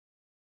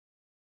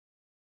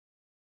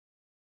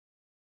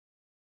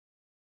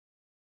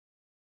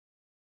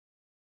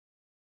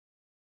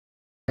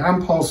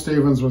I'm Paul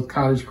Stevens with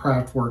Cottage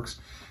Craft Works,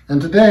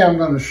 and today I'm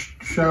going to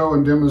show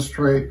and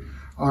demonstrate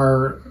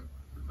our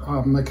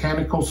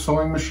mechanical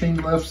sewing machine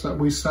lifts that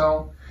we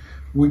sell.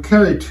 We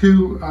carry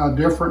two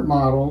different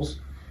models.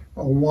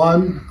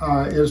 One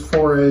is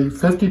for a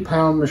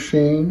 50-pound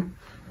machine,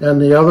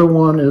 and the other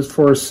one is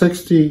for a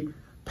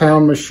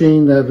 60-pound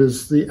machine that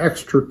is the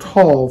extra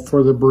tall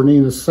for the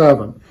Bernina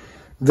 7.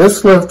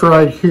 This lift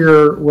right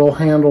here will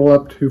handle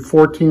up to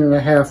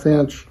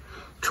 14.5-inch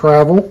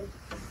travel,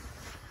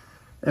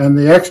 and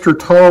the extra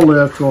tall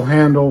lift will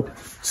handle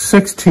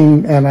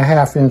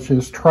 16.5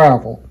 inches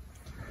travel.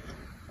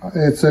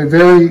 It's a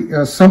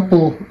very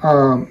simple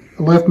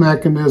lift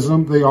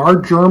mechanism. They are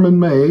German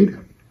made.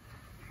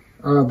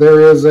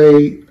 There is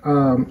a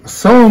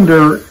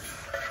cylinder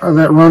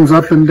that runs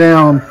up and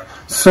down,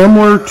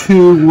 similar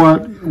to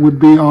what would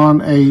be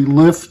on a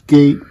lift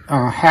gate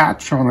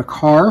hatch on a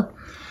car.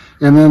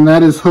 And then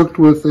that is hooked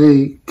with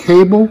a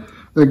cable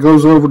that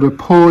goes over the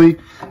pulley,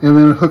 and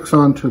then it hooks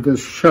onto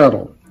this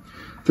shuttle.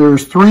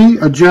 There's 3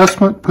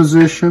 adjustment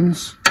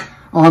positions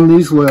on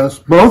these lifts.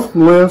 Both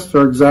lifts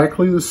are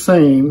exactly the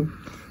same,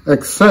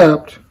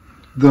 except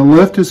the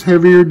lift is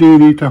heavier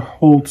duty to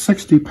hold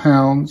 60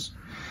 pounds,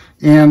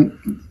 and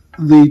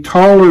the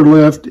taller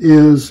lift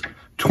is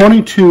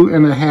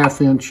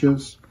 22.5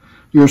 inches.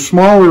 Your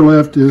smaller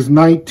lift is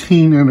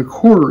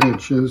 19.25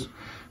 inches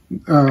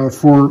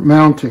for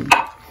mounting.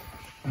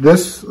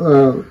 This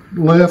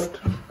lift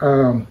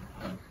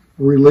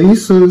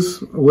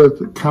releases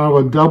with kind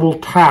of a double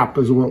tap,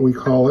 is what we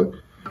call it.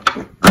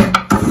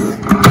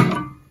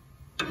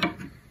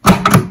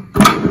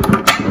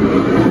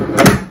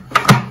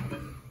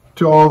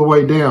 To all the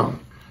way down.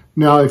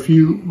 Now, if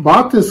you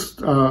bought this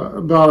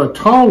about a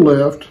tall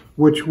lift,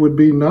 which would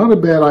be not a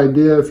bad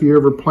idea if you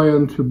ever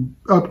plan to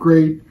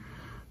upgrade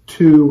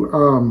to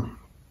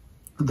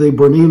the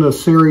Bernina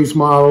series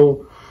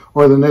model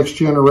or the next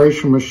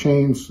generation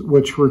machines,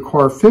 which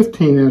require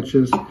 15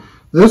 inches,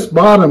 this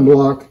bottom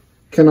block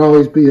can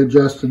always be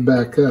adjusted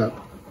back up.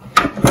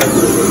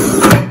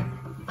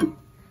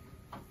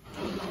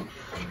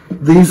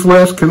 These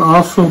lifts can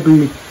also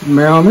be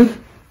mounted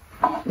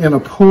in a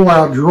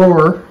pull-out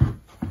drawer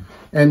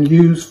and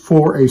used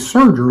for a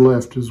serger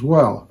lift as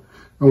well.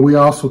 And we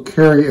also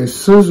carry a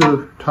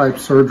scissor type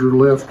serger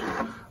lift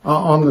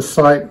on the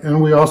site,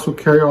 and we also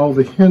carry all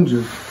the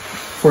hinges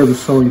for the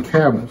sewing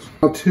cabinets.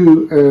 Now,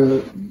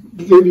 to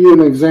give you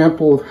an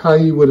example of how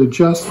you would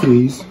adjust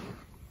these,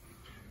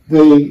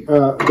 they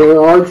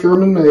are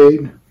German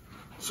made,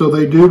 so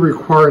they do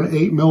require an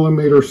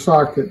 8mm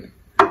socket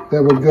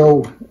that would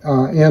go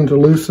in to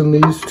loosen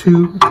these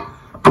 2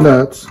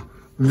 nuts.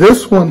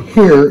 This one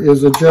here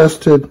is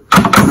adjusted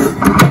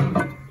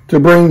to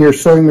bring your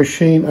sewing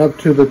machine up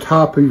to the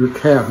top of your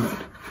cabinet,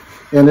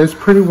 and it's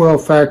pretty well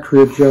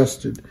factory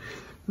adjusted.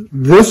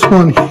 This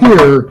one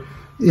here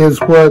is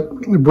what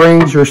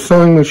brings your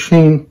sewing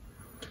machine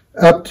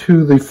up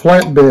to the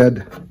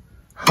flatbed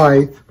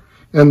height,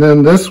 and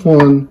then this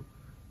one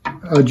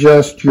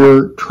adjusts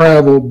your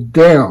travel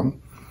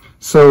down.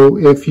 So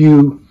if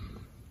you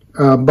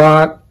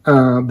bought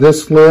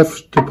this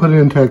lift to put it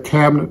into a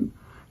cabinet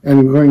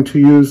and you're going to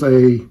use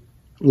a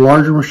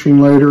larger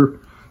machine later,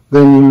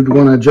 then you'd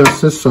want to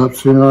adjust this up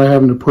so you're not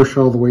having to push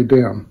all the way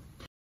down.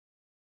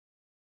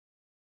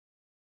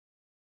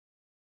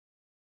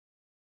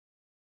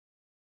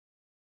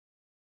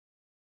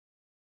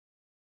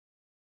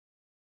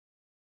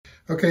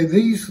 Okay,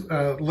 these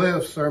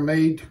lifts are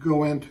made to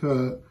go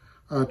into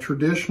a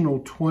traditional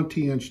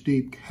 20-inch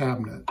deep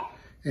cabinet,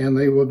 and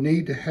they will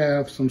need to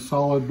have some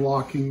solid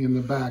blocking in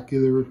the back,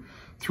 either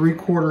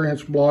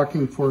 3/4-inch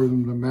blocking for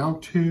them to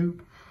mount to,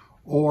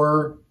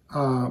 or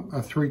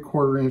a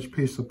 3/4-inch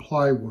piece of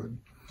plywood.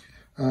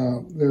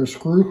 There are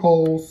screw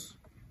holes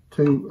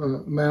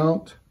to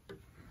mount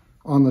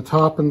on the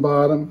top and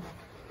bottom.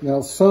 Now,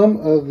 some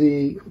of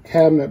the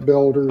cabinet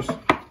builders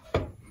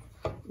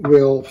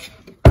will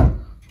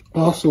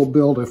also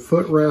build a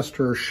footrest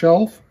or a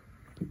shelf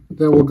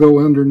that will go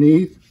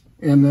underneath,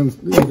 and then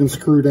you can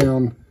screw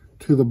down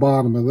to the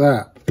bottom of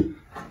that.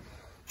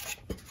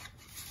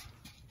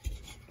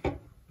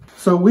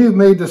 So we have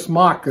made this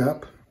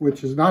mock-up,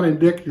 which is not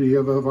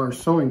indicative of our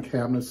sewing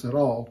cabinets at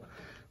all,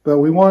 but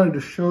we wanted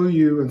to show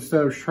you,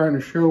 instead of trying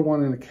to show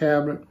one in a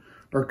cabinet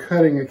or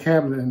cutting a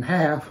cabinet in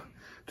half,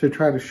 to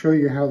try to show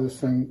you how this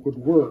thing would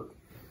work.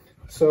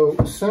 So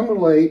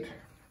simulate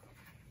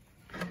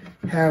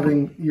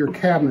having your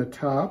cabinet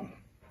top,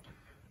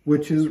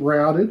 which is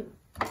routed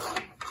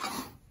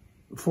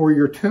for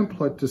your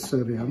template to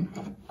sit in.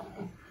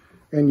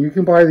 And you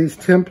can buy these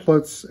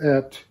templates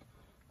at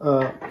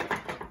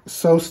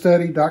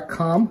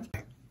sewsteady.com.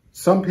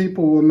 Some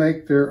people will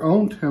make their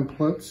own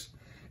templates.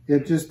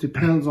 It just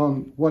depends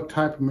on what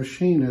type of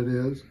machine it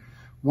is.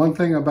 One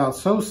thing about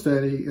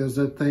SewSteady is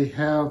that they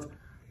have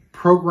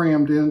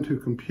programmed into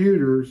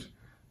computers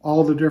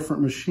all the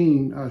different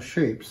machine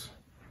shapes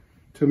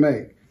to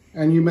make.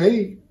 And you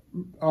may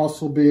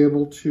also be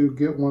able to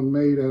get one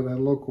made at a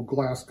local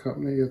glass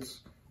company.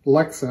 It's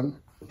Lexan.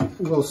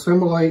 We'll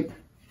simulate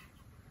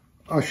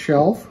a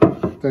shelf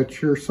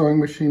that your sewing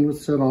machine would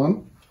sit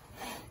on,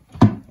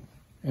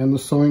 and the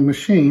sewing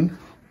machine.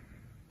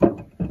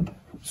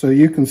 So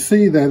you can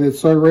see that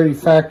it's already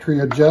factory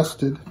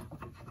adjusted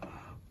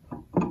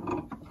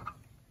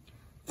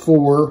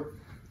for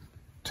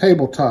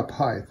tabletop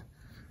height.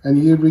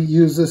 And you'd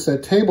use this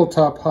at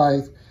tabletop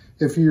height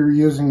if you're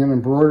using an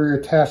embroidery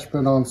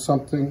attachment on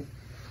something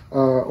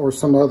or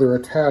some other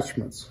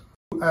attachments.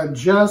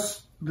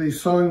 Adjust the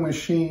sewing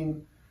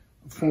machine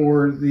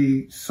for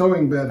the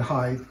sewing bed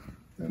height.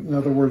 In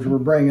other words, we're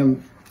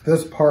bringing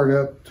this part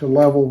up to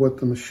level with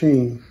the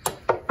machine.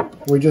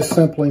 We just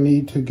simply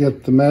need to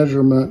get the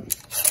measurement,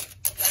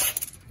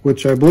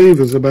 which I believe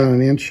is about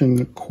 1.25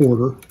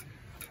 inches,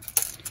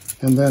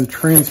 and then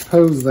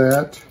transpose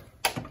that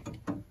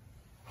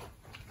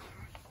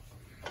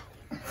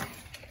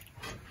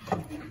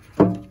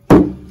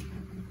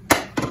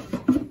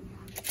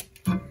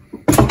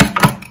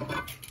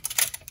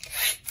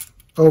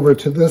over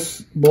to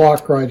this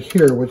block right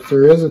here, which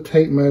there is a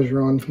tape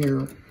measure on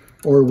here,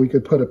 or we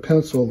could put a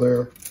pencil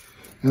there.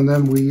 And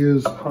then we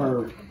use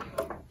our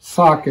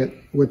socket,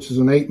 which is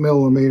an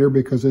 8mm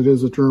because it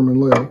is a German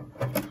lathe,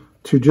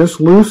 to just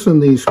loosen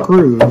these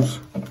screws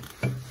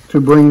to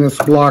bring this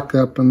block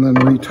up and then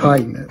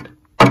retighten it.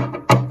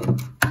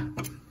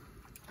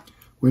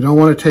 We don't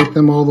want to take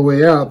them all the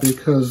way out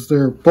because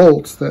they're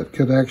bolts that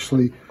could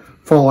actually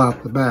fall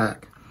out the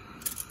back.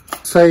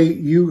 Say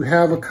you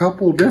have a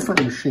couple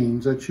different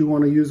machines that you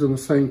want to use in the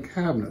same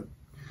cabinet.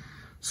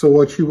 So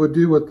what you would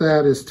do with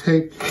that is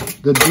take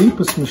the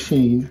deepest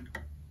machine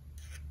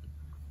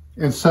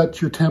and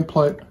set your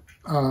template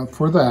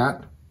for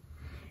that,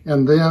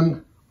 and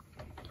then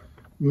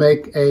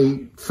make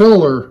a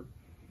filler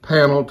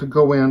panel to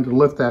go in to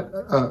lift that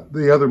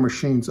the other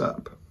machines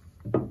up.